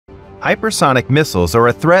Hypersonic missiles are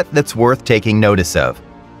a threat that's worth taking notice of.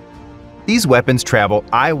 These weapons travel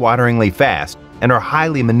eye-wateringly fast and are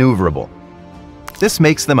highly maneuverable. This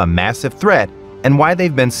makes them a massive threat and why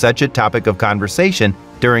they've been such a topic of conversation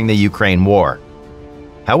during the Ukraine war.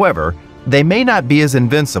 However, they may not be as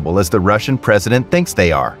invincible as the Russian president thinks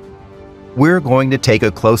they are. We're going to take a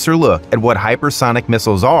closer look at what hypersonic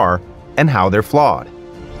missiles are and how they're flawed.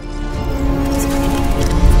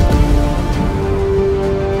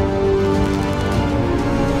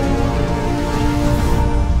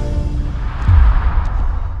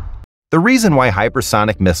 The reason why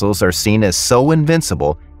hypersonic missiles are seen as so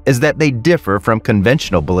invincible is that they differ from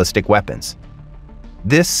conventional ballistic weapons.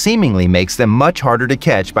 This seemingly makes them much harder to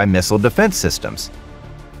catch by missile defense systems.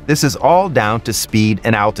 This is all down to speed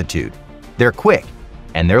and altitude. They're quick,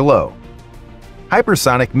 and they're low.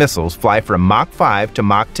 Hypersonic missiles fly from Mach 5 to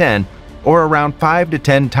Mach 10, or around 5 to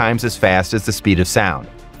 10 times as fast as the speed of sound.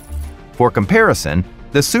 For comparison,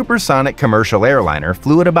 the supersonic commercial airliner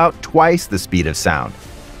flew at about twice the speed of sound.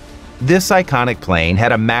 This iconic plane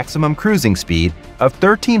had a maximum cruising speed of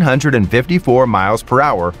 1,354 miles per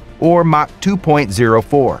hour, or Mach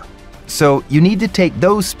 2.04. So you need to take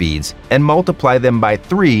those speeds and multiply them by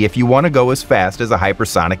 3 if you want to go as fast as a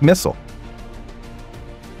hypersonic missile.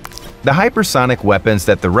 The hypersonic weapons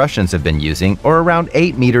that the Russians have been using are around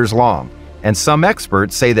 8 meters long, and some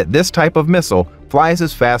experts say that this type of missile flies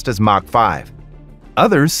as fast as Mach 5.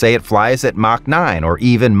 Others say it flies at Mach 9 or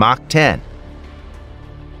even Mach 10.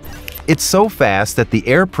 It's so fast that the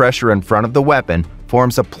air pressure in front of the weapon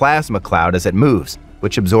forms a plasma cloud as it moves,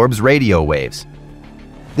 which absorbs radio waves.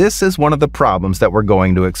 This is one of the problems that we're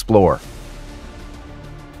going to explore.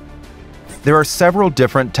 There are several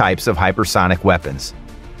different types of hypersonic weapons.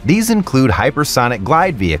 These include hypersonic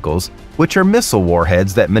glide vehicles, which are missile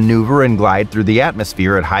warheads that maneuver and glide through the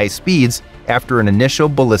atmosphere at high speeds after an initial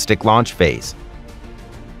ballistic launch phase.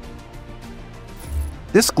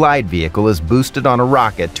 This glide vehicle is boosted on a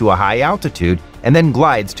rocket to a high altitude and then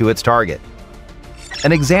glides to its target.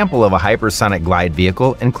 An example of a hypersonic glide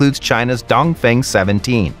vehicle includes China's Dongfeng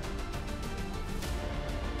 17.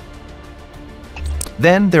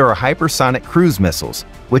 Then there are hypersonic cruise missiles,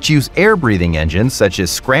 which use air-breathing engines such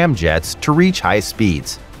as scramjets to reach high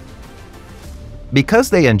speeds. Because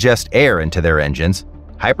they ingest air into their engines,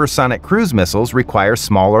 hypersonic cruise missiles require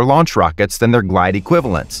smaller launch rockets than their glide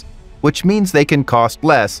equivalents, which means they can cost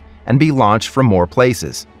less and be launched from more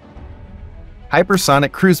places.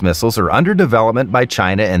 Hypersonic cruise missiles are under development by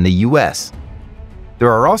China and the US. There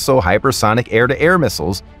are also hypersonic air-to-air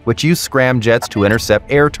missiles, which use scramjets to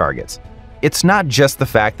intercept air targets. It's not just the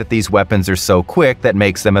fact that these weapons are so quick that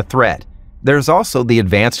makes them a threat. There's also the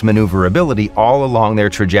advanced maneuverability all along their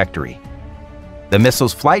trajectory. The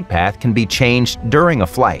missile's flight path can be changed during a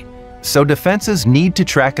flight, so defenses need to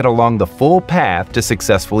track it along the full path to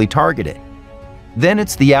successfully target it. Then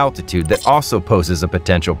it's the altitude that also poses a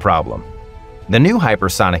potential problem. The new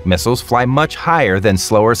hypersonic missiles fly much higher than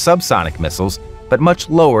slower subsonic missiles, but much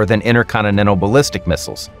lower than intercontinental ballistic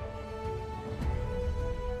missiles.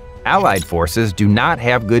 Allied forces do not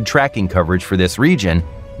have good tracking coverage for this region,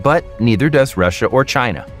 but neither does Russia or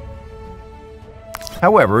China.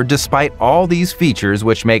 However, despite all these features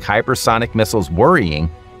which make hypersonic missiles worrying,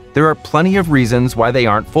 there are plenty of reasons why they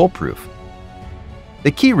aren't foolproof.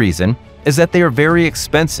 The key reason is that they are very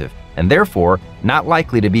expensive and therefore not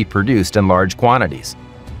likely to be produced in large quantities.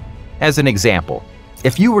 As an example,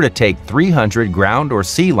 if you were to take 300 ground or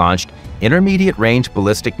sea-launched intermediate-range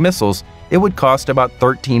ballistic missiles, it would cost about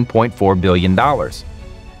 $13.4 billion.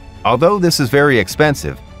 Although this is very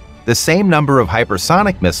expensive, the same number of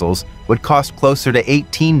hypersonic missiles would cost closer to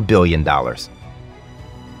 $18 billion.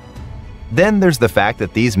 Then there's the fact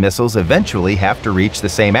that these missiles eventually have to reach the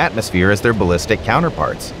same atmosphere as their ballistic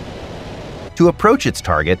counterparts. To approach its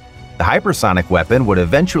target, the hypersonic weapon would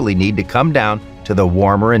eventually need to come down to the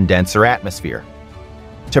warmer and denser atmosphere.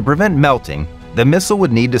 To prevent melting, the missile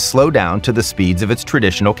would need to slow down to the speeds of its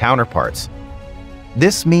traditional counterparts.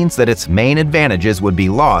 This means that its main advantages would be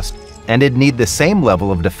lost and it'd need the same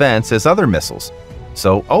level of defense as other missiles.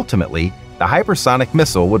 So ultimately, the hypersonic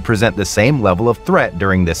missile would present the same level of threat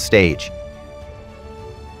during this stage.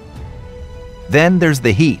 Then there's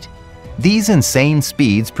the heat. These insane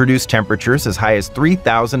speeds produce temperatures as high as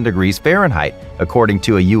 3,000 degrees Fahrenheit, according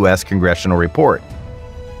to a US congressional report.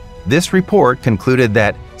 This report concluded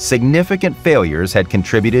that significant failures had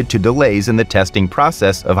contributed to delays in the testing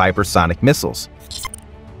process of hypersonic missiles.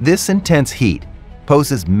 This intense heat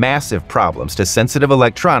poses massive problems to sensitive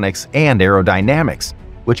electronics and aerodynamics,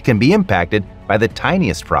 which can be impacted by the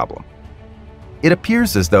tiniest problem. It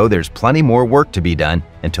appears as though there's plenty more work to be done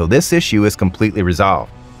until this issue is completely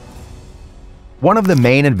resolved. One of the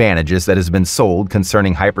main advantages that has been sold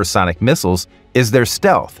concerning hypersonic missiles is their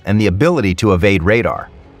stealth and the ability to evade radar.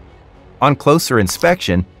 On closer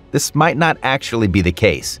inspection, this might not actually be the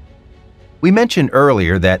case. We mentioned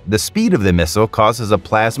earlier that the speed of the missile causes a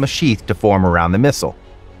plasma sheath to form around the missile.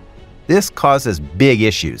 This causes big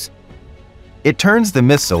issues. It turns the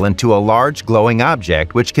missile into a large glowing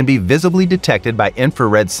object which can be visibly detected by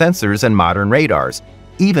infrared sensors and modern radars,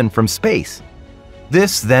 even from space.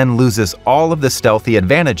 This then loses all of the stealthy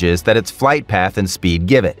advantages that its flight path and speed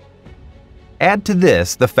give it. Add to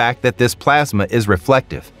this the fact that this plasma is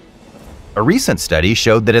reflective. A recent study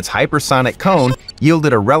showed that its hypersonic cone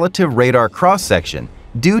yielded a relative radar cross-section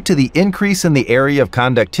due to the increase in the area of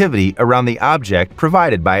conductivity around the object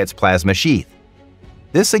provided by its plasma sheath.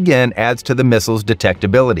 This again adds to the missile's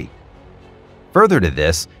detectability. Further to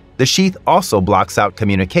this, the sheath also blocks out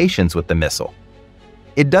communications with the missile.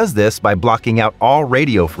 It does this by blocking out all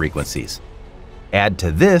radio frequencies. Add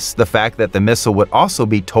to this the fact that the missile would also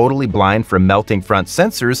be totally blind from melting front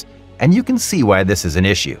sensors, and you can see why this is an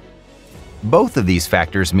issue. Both of these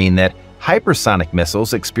factors mean that hypersonic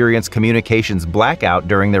missiles experience communications blackout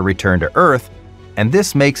during their return to Earth, and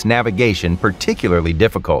this makes navigation particularly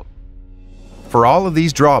difficult. For all of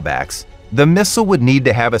these drawbacks, the missile would need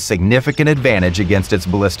to have a significant advantage against its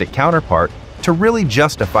ballistic counterpart to really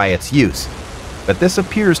justify its use, but this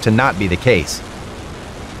appears to not be the case.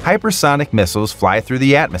 Hypersonic missiles fly through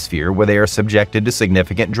the atmosphere where they are subjected to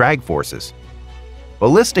significant drag forces.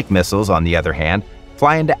 Ballistic missiles, on the other hand,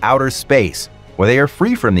 fly into outer space where they are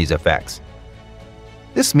free from these effects.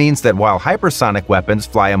 This means that while hypersonic weapons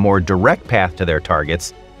fly a more direct path to their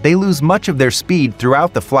targets, they lose much of their speed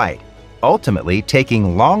throughout the flight, ultimately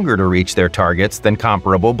taking longer to reach their targets than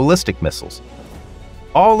comparable ballistic missiles.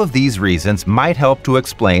 All of these reasons might help to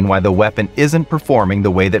explain why the weapon isn't performing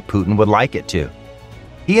the way that Putin would like it to.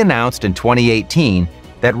 He announced in 2018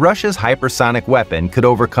 that Russia's hypersonic weapon could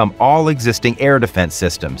overcome all existing air defense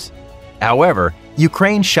systems. However,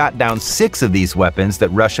 Ukraine shot down 6 of these weapons that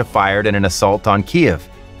Russia fired in an assault on Kiev.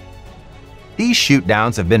 These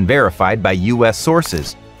shootdowns have been verified by US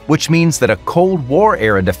sources, which means that a Cold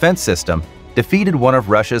War-era defense system defeated one of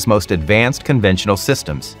Russia's most advanced conventional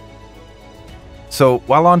systems. So,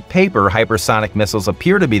 while on paper hypersonic missiles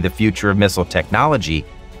appear to be the future of missile technology,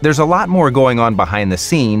 there's a lot more going on behind the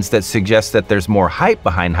scenes that suggests that there's more hype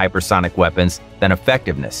behind hypersonic weapons than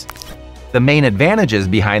effectiveness. The main advantages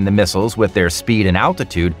behind the missiles with their speed and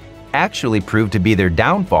altitude actually prove to be their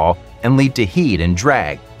downfall and lead to heat and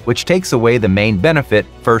drag, which takes away the main benefit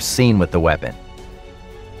first seen with the weapon.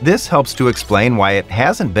 This helps to explain why it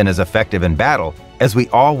hasn't been as effective in battle as we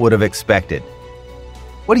all would have expected.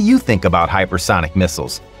 What do you think about hypersonic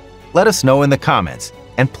missiles? Let us know in the comments,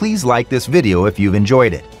 and please like this video if you've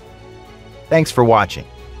enjoyed it. Thanks for watching.